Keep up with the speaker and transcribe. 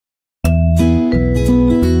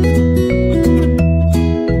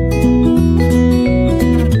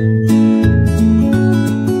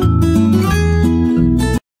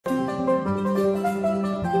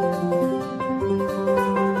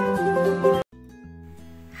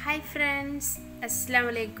Friends അസ്സലാമു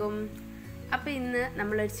അലൈക്കും. അപ്പോൾ ഇന്ന്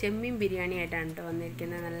നമ്മളൊരു ചെമ്മീൻ ബിരിയാണി ആയിട്ടാണ് കേട്ടോ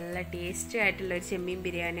വന്നിരിക്കുന്നത്. നല്ല ടേസ്റ്റി ആയിട്ടുള്ളൊരു ചെമ്മീൻ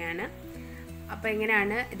ബിരിയാണിയാണ്. അപ്പോൾ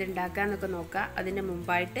എങ്ങനെയാണ് ഇതുണ്ടാക്കുക എന്നൊക്കെ നോക്കുക. അതിൻ്റെ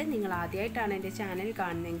മുമ്പായിട്ട് നിങ്ങൾ ആദ്യമായിട്ടാണ് എൻ്റെ ചാനൽ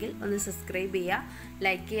കാണുന്നതെങ്കിൽ ഒന്ന് സബ്സ്ക്രൈബ് ചെയ്യുക,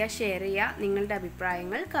 ലൈക്ക് ചെയ്യുക, ഷെയർ ചെയ്യുക, നിങ്ങളുടെ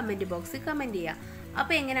അഭിപ്രായങ്ങൾ കമൻറ്റ് ബോക്സിൽ കമൻറ്റ് ചെയ്യുക.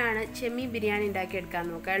 അപ്പോൾ എങ്ങനെയാണ് ചെമ്മീൻ ബിരിയാണി ഉണ്ടാക്കിയെടുക്കാൻ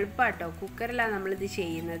നോക്കുക. എളുപ്പമാട്ടോ, കുക്കറിലാണ് നമ്മളിത്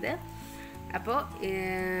ചെയ്യുന്നത്. അപ്പോൾ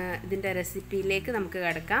ഇതിൻ്റെ റെസിപ്പിയിലേക്ക് നമുക്ക്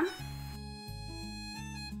കിടക്കാം.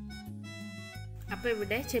 അപ്പോൾ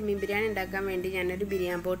ഇവിടെ ചെമ്മീൻ ബിരിയാണി ഉണ്ടാക്കാൻ വേണ്ടി ഞാനൊരു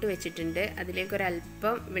ബിരിയാണി പോട്ട് വെച്ചിട്ടുണ്ട്. അതിലേക്ക്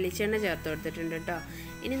ഒരല്പം വെളിച്ചെണ്ണ ചേർത്ത് കൊടുത്തിട്ടുണ്ട് കേട്ടോ.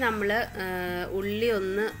 ഇനി നമ്മൾ ഉള്ളി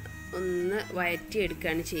ഒന്ന്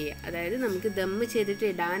വഴറ്റിയെടുക്കുകയാണ് ചെയ്യുക. അതായത് നമുക്ക് ദമ്മ് ചെയ്തിട്ട്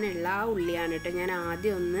ഇടാനുള്ള ആ ഉള്ളിയാണ് കേട്ടോ ഞാൻ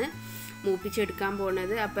ആദ്യം ഒന്ന് മൂപ്പിച്ചെടുക്കാൻ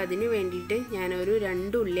പോകുന്നത്. അപ്പോൾ അതിന് വേണ്ടിയിട്ട് ഞാനൊരു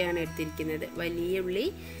 2 ഉള്ളിയാണ് എടുത്തിരിക്കുന്നത്. വലിയ ഉള്ളി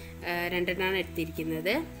 2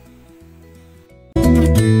 എടുത്തിരിക്കുന്നത്.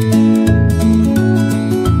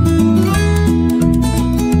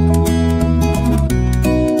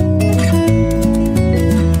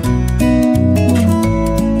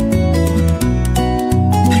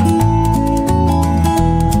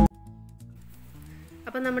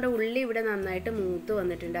 അപ്പോൾ നമ്മുടെ ഉള്ളി ഇവിടെ നന്നായിട്ട് മൂത്ത്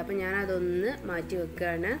വന്നിട്ടുണ്ട്. അപ്പോൾ ഞാനതൊന്ന് മാറ്റി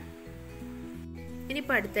വെക്കുകയാണ്.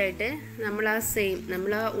 ഇനിയിപ്പോൾ അടുത്തായിട്ട്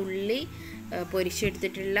നമ്മൾ ആ ഉള്ളി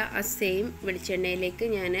പൊരിച്ചെടുത്തിട്ടുള്ള ആ സെയിം വെളിച്ചെണ്ണയിലേക്ക്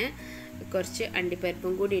ഞാൻ കുറച്ച്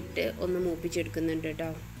അണ്ടിപ്പരിപ്പും കൂടി ഇട്ട് ഒന്ന് മൂപ്പിച്ചെടുക്കുന്നുണ്ട്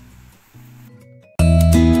കേട്ടോ.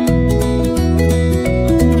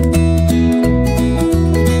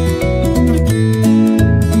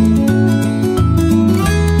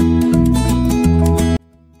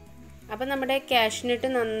 അപ്പോൾ നമ്മുടെ കാഷ്നട്ട്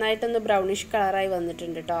നന്നായിട്ടൊന്ന് ബ്രൗണിഷ് കളറായി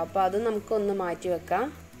വന്നിട്ടുണ്ട് കേട്ടോ. അപ്പോൾ അത് നമുക്കൊന്ന് മാറ്റി വെക്കാം.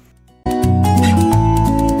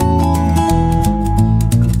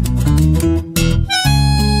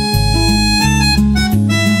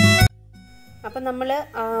 അപ്പം നമ്മൾ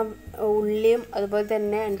ഉള്ളിയും അതുപോലെ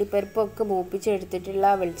തന്നെ അണ്ടിപ്പരിപ്പും ഒക്കെ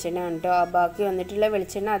മൂപ്പിച്ചെടുത്തിട്ടുള്ള വെളിച്ചെണ്ണയാണ് കേട്ടോ. ബാക്കി വന്നിട്ടുള്ള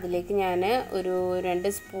വെളിച്ചെണ്ണ അതിലേക്ക് ഞാൻ ഒരു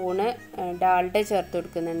 2 സ്പൂണ് ഡാൽഡ ചേർത്ത്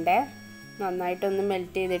കൊടുക്കുന്നുണ്ട്. നന്നായിട്ടൊന്ന്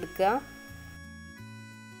മെൽറ്റ് ചെയ്തെടുക്കുക.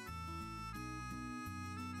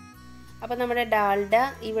 അപ്പോൾ നമ്മുടെ ഡാൽഡ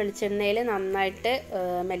ഈ വെളിച്ചെണ്ണയിൽ നന്നായിട്ട്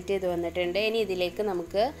മെൽറ്റ് ചെയ്ത് വന്നിട്ടുണ്ട്. ഇനി ഇതിലേക്ക്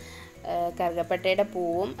നമുക്ക് കറുകപ്പട്ടയുടെ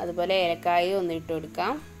പൂവും അതുപോലെ ഏലക്കായും ഒന്ന് ഇട്ട്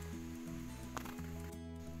കൊടുക്കാം.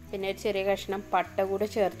 പിന്നെ ഒരു ചെറിയ കഷ്ണം പട്ട കൂടെ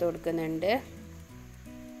ചേർത്ത് കൊടുക്കുന്നുണ്ട്.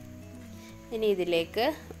 ഇനി ഇതിലേക്ക്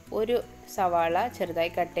ഒരു സവാള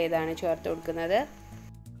ചെറുതായി കട്ട് ചെയ്താണ് ചേർത്ത് കൊടുക്കുന്നത്.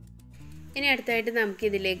 ഇനി അടുത്തായിട്ട്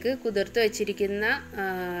നമുക്കിതിലേക്ക് കുതിർത്ത് വച്ചിരിക്കുന്ന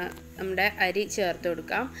നമ്മുടെ അരി ചേർത്ത്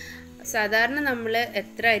കൊടുക്കാം. സാധാരണ നമ്മൾ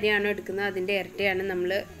എത്ര അരിയാണോ എടുക്കുന്നത് അതിൻ്റെ ഇരട്ടിയാണ്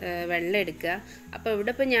നമ്മൾ വെള്ളം എടുക്കുക. അപ്പോൾ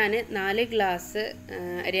ഇവിടെ ഇപ്പോൾ ഞാൻ 4 ഗ്ലാസ്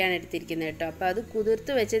അരിയാണ് എടുത്തിരിക്കുന്നത് കേട്ടോ. അപ്പോൾ അത്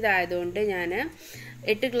കുതിർത്ത് വെച്ചതായതുകൊണ്ട് ഞാൻ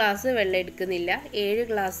 8 ഗ്ലാസ് വെള്ളം എടുക്കുന്നില്ല, 7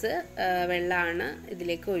 ഗ്ലാസ് വെള്ളമാണ്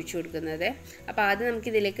ഇതിലേക്ക് ഒഴിച്ചു കൊടുക്കുന്നത്. അപ്പോൾ ആദ്യം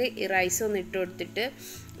നമുക്കിതിലേക്ക് ഈ റൈസ് ഒന്ന് ഇട്ട് കൊടുത്തിട്ട്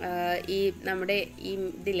നമ്മുടെ ഈ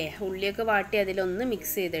ഇതിലെ ഉള്ളിയൊക്കെ വാട്ടി അതിലൊന്ന്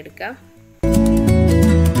മിക്സ് ചെയ്തെടുക്കാം.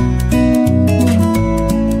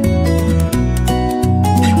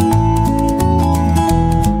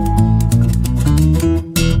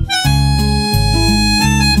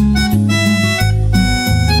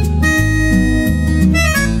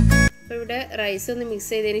 റൈസ് ഒന്ന് മിക്സ്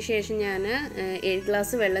ചെയ്തതിന് ശേഷം ഞാൻ 7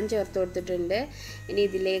 ഗ്ലാസ് വെള്ളം ചേർത്ത് കൊടുത്തിട്ടുണ്ട്. ഇനി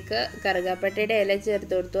ഇതിലേക്ക് കറുകാപ്പട്ടയുടെ ഇല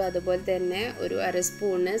ചേർത്ത് കൊടുത്തു. അതുപോലെ തന്നെ ഒരു 1/2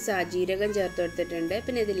 സ്പൂണ് സാജീരകം ചേർത്ത് കൊടുത്തിട്ടുണ്ട്.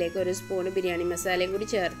 പിന്നെ ഇതിലേക്ക് 1 സ്പൂണ് ബിരിയാണി മസാലയും കൂടി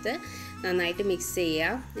ചേർത്ത് നന്നായിട്ട് മിക്സ്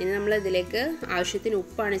ചെയ്യുക. ഇനി നമ്മൾ ഇതിലേക്ക് ആവശ്യത്തിന്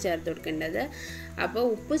ഉപ്പാണ് ചേർത്ത് കൊടുക്കേണ്ടത്. അപ്പോൾ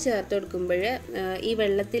ഉപ്പ് ചേർത്ത് കൊടുക്കുമ്പോൾ ഈ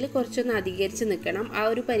വെള്ളത്തിൽ കുറച്ചൊന്ന് അധികരിച്ച് നിൽക്കണം. ആ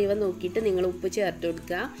ഒരു പരുവം നോക്കിയിട്ട് നിങ്ങൾ ഉപ്പ് ചേർത്ത്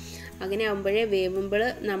കൊടുക്കുക. അങ്ങനെ ആകുമ്പോഴേ വേവുമ്പോൾ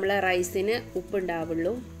നമ്മളെ റൈസിന്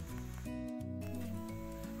ഉപ്പുണ്ടാവുള്ളൂ.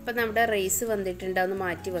 അപ്പോൾ നമ്മുടെ റൈസ് വന്നിട്ടുണ്ട്, ഒന്ന്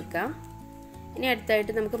മാറ്റി വെക്കാം. ഇനി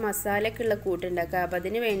അടുത്തായിട്ട് നമുക്ക് മസാലയ്ക്കുള്ള കൂട്ടുണ്ടാക്കാം. അപ്പോൾ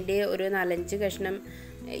അതിന് വേണ്ടി ഒരു 4-5 കഷ്ണം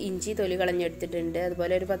ഇഞ്ചി തൊലി കളഞ്ഞെടുത്തിട്ടുണ്ട്.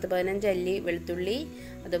 അതുപോലെ ഒരു 10-15 അല്ലി വെളുത്തുള്ളി,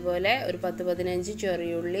 അതുപോലെ ഒരു 10-15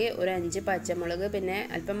 ചെറിയുള്ളി, ഒരു 5 പച്ചമുളക്, പിന്നെ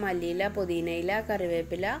അല്പം മല്ലിയില, പുതിനയില,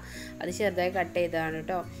 കറിവേപ്പില അത് ചെറുതായി കട്ട് ചെയ്തതാണ്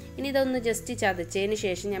കേട്ടോ. ഇനി ഇതൊന്ന് ജസ്റ്റ് ചതച്ചതിന്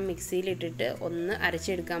ശേഷം ഞാൻ മിക്സിയിലിട്ടിട്ട് ഒന്ന്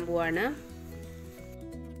അരച്ചെടുക്കാൻ പോവാണ്.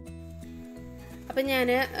 അപ്പം ഞാൻ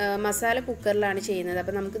മസാല കുക്കറിലാണ് ചെയ്യുന്നത്.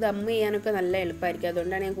 അപ്പോൾ നമുക്ക് ദമ്മ് ചെയ്യാനൊക്കെ നല്ല എളുപ്പമായിരിക്കും,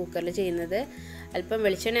 അതുകൊണ്ടാണ് ഞാൻ കുക്കറിൽ ചെയ്യുന്നത്. അല്പം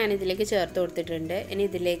വെളിച്ചെണ്ണ ഞാൻ ഇതിലേക്ക് ചേർത്ത് കൊടുത്തിട്ടുണ്ട്. ഇനി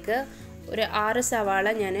ഇതിലേക്ക് ഒരു 6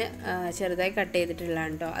 സവാള ഞാൻ ചെറുതായി കട്ട്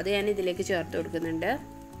ചെയ്തിട്ടുള്ളതാണ് കേട്ടോ. അത് ഞാൻ ഇതിലേക്ക് ചേർത്ത് കൊടുക്കുന്നുണ്ട്.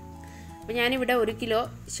 അപ്പോൾ ഞാനിവിടെ 1 കിലോ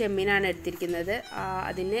ചെമ്മീനാണ് എടുത്തിരിക്കുന്നത്.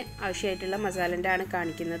 അതിന് ആവശ്യമായിട്ടുള്ള മസാലൻ്റെ ആണ്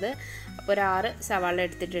കാണിക്കുന്നത്. അപ്പോൾ ഒരു 6 സവാള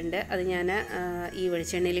എടുത്തിട്ടുണ്ട്. അത് ഞാൻ ഈ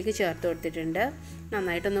വെളിച്ചെണ്ണയിലേക്ക് ചേർത്ത് കൊടുത്തിട്ടുണ്ട്.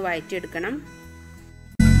 നന്നായിട്ടൊന്ന് വഴറ്റിയെടുക്കണം.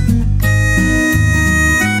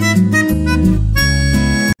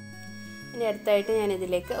 ഇനി അടുത്തായിട്ട് ഞാൻ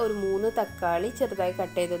ഇതിലേക്ക് ഒരു 3 തക്കാളി ചെറുതായി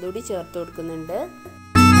കട്ട് ചെയ്തതുകൂടി ചേർത്ത് കൊടുക്കുന്നുണ്ട്.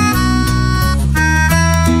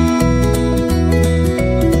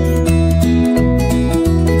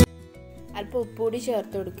 പൊടി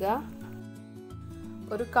ചേർത്ത് കൊടുക്കുക.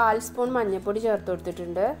 ഒരു 1/4 സ്പൂൺ മഞ്ഞൾപ്പൊടി ചേർത്ത്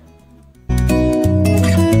കൊടുത്തിട്ടുണ്ട്.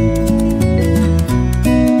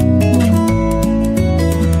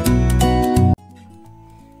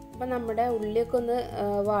 അപ്പം നമ്മുടെ ഉള്ളിയൊക്കെ ഒന്ന്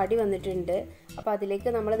വാടി വന്നിട്ടുണ്ട്. അപ്പോൾ അതിലേക്ക്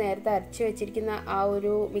നമ്മൾ നേരത്തെ അരച്ച് വെച്ചിരിക്കുന്ന ആ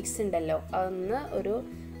ഒരു മിക്സ് ഉണ്ടല്ലോ, അതൊന്ന് ഒരു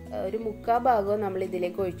 1/4 ഭാഗവും നമ്മൾ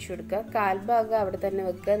ഇതിലേക്ക് ഒഴിച്ചു കൊടുക്കുക. 1/4 ഭാഗം അവിടെ തന്നെ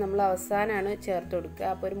വെക്കുക. നമ്മൾ അവസാനമാണ് ചേർത്ത് കൊടുക്കുക.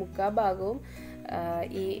 അപ്പോൾ ഒരു 1/4 ഭാഗവും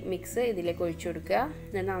ഈ മിക്സ് ഇതിലേക്ക് ഒഴിച്ചു കൊടുക്കുക.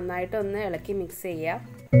 നന്നായിട്ടൊന്ന് ഇളക്കി മിക്സ് ചെയ്യുക.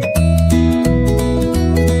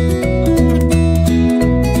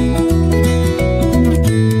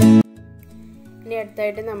 ഇനി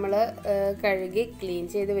അടുത്തായിട്ട് നമ്മൾ കഴുകി ക്ലീൻ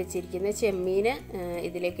ചെയ്ത് വെച്ചിരിക്കുന്ന ചെമ്മീൻ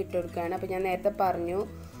ഇതിലേക്ക് ഇട്ട് കൊടുക്കുകയാണ്. അപ്പോൾ ഞാൻ നേരത്തെ പറഞ്ഞു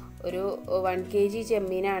ഒരു 1 kg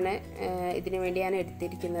ചെമ്മീനാണ് ഇതിനു വേണ്ടി ഞാൻ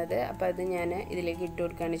എടുത്തിരിക്കുന്നത്. അപ്പോൾ അത് ഞാൻ ഇതിലേക്ക് ഇട്ട്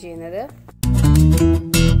കൊടുക്കുകയാണ് ചെയ്യുന്നത്.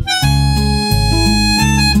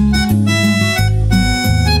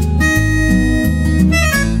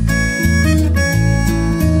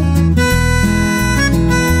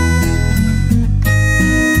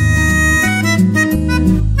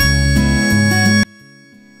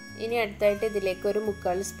 ഇനി അടുത്തായിട്ട് ഇതിലേക്ക് ഒരു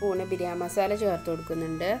 3/4 സ്പൂണ് ബിരിയാണി മസാല ചേർത്ത്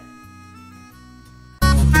കൊടുക്കുന്നുണ്ട്.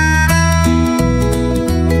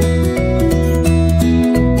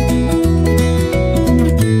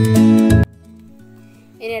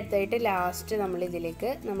 ഇനി അടുത്തായിട്ട് ലാസ്റ്റ് നമ്മൾ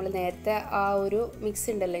നേരത്തെ ആ ഒരു മിക്സ്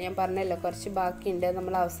ഉണ്ടല്ലോ, ഞാൻ പറഞ്ഞല്ലോ കുറച്ച് ബാക്കിയുണ്ട്,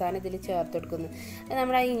 നമ്മൾ അവസാനം ഇതിൽ ചേർത്ത് കൊടുക്കുന്നു. അത്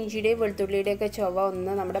നമ്മുടെ ആ ഇഞ്ചിയുടെയും വെളുത്തുള്ളിയുടെയും ഒക്കെ ചുവ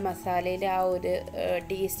ഒന്ന് നമ്മുടെ മസാലയിൽ ആ ഒരു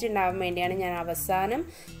ടേസ്റ്റ് ഉണ്ടാകാൻ വേണ്ടിയാണ് ഞാൻ അവസാനം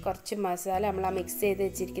കുറച്ച് മസാല നമ്മൾ ആ മിക്സ് ചെയ്ത്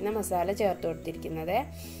വെച്ചിരിക്കുന്ന മസാല ചേർത്ത് കൊടുത്തിരിക്കുന്നത്.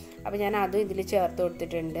 അപ്പോൾ ഞാൻ അതും ഇതിൽ ചേർത്ത്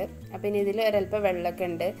കൊടുത്തിട്ടുണ്ട്. അപ്പോൾ ഇനി ഇതിൽ ഒരല്പം വെള്ളമൊക്കെ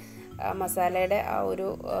ഉണ്ട്, മസാലയുടെ ആ ഒരു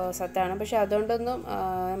സത്താണ്. പക്ഷെ അതുകൊണ്ടൊന്നും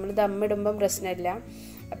നമ്മൾ ദമ്മിടുമ്പം പ്രശ്നമില്ല.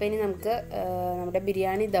 അപ്പോൾ ഇനി നമുക്ക് നമ്മുടെ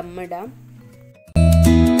ബിരിയാണി ദമ്മിടാം.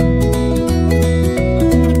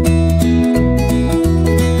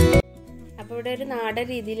 അപ്പോൾ ഇവിടെ ഒരു നാടൻ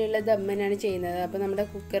രീതിയിലുള്ള ദമ്മിനാണ് ചെയ്യുന്നത്. അപ്പോൾ നമ്മുടെ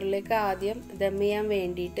കുക്കറിലേക്ക് ആദ്യം ദം ചെയ്യാൻ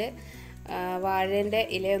വേണ്ടിയിട്ട് വാഴേൻ്റെ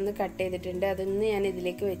ഇല ഒന്ന് കട്ട് ചെയ്തിട്ടുണ്ട്. അതൊന്ന് ഞാൻ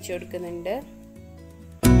ഇതിലേക്ക് വെച്ച് കൊടുക്കുന്നുണ്ട്.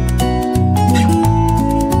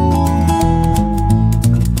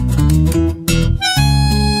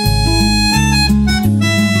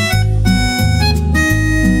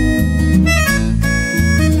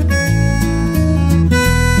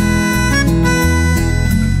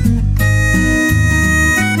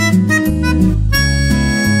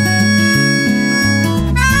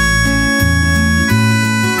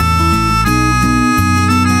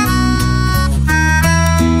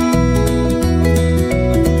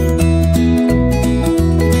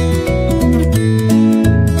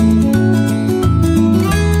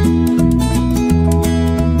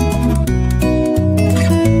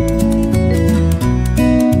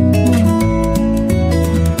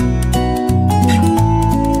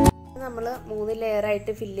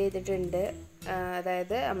 ലെയറായിട്ട് ഫില്ല് ചെയ്തിട്ടുണ്ട്.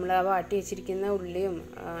 അതായത് നമ്മൾ ആ വാട്ടി വെച്ചിരിക്കുന്ന ഉള്ളിയും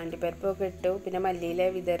അണ്ടിപ്പരിപ്പൊക്കെ ഇട്ടു, പിന്നെ മല്ലിയില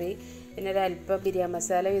വിതറി, പിന്നെ ഒരല്പം ബിരിയാണി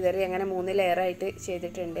മസാല വിതറി, അങ്ങനെ 3 ലെയറായിട്ട്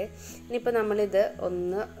ചെയ്തിട്ടുണ്ട്. ഇനിയിപ്പോൾ നമ്മളിത്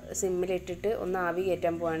ഒന്ന് സിമ്മിലിട്ടിട്ട് ഒന്ന് ആവി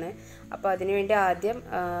കയറ്റാൻ പോവാണ്. അപ്പോൾ അതിന് വേണ്ടി ആദ്യം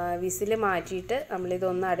വിസിൽ മാറ്റിയിട്ട്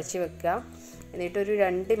നമ്മളിതൊന്ന് അടച്ച് വെക്കുക. എന്നിട്ടൊരു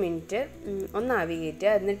 2 മിനിറ്റ് ഒന്ന് ആവി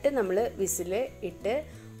കയറ്റുക. എന്നിട്ട് നമ്മൾ വിസിൽ ഇട്ട്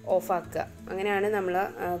ഓഫാക്കുക. അങ്ങനെയാണ് നമ്മൾ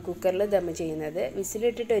കുക്കറിൽ ദം ചെയ്യുന്നത്.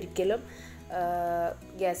 വിസിലിട്ടിട്ട് ഒരിക്കലും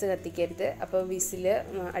ഗ്യാസ് കത്തിക്കരുത്, അപ്പോൾ വിസിൽ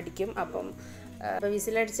അടിക്കും. അപ്പോൾ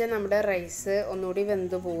വിസിലടിച്ചാൽ നമ്മുടെ റൈസ് ഒന്നുകൂടി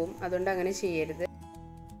വെന്തു പോവും. അതുകൊണ്ട് അങ്ങനെ ചെയ്യരുത്.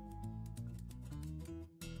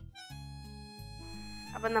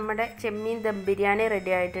 അപ്പം നമ്മുടെ ചെമ്മീൻ ദം ബിരിയാണി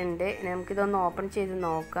റെഡി ആയിട്ടുണ്ട്. നമുക്കിതൊന്ന് ഓപ്പൺ ചെയ്ത്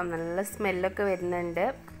നോക്കാം. നല്ല സ്മെല്ലൊക്കെ വരുന്നുണ്ട്.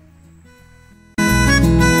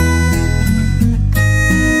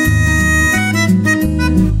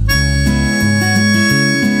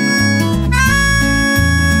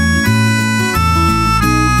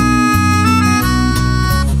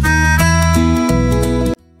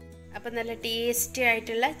 അപ്പം നല്ല ടേസ്റ്റി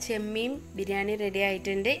ആയിട്ടുള്ള ചെമ്മീൻ ബിരിയാണി റെഡി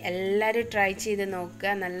ആയിട്ടുണ്ട്. എല്ലാവരും ട്രൈ ചെയ്ത്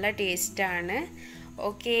നോക്കുക, നല്ല ടേസ്റ്റാണ്.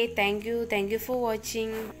 Okay, thank you for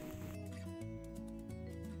watching.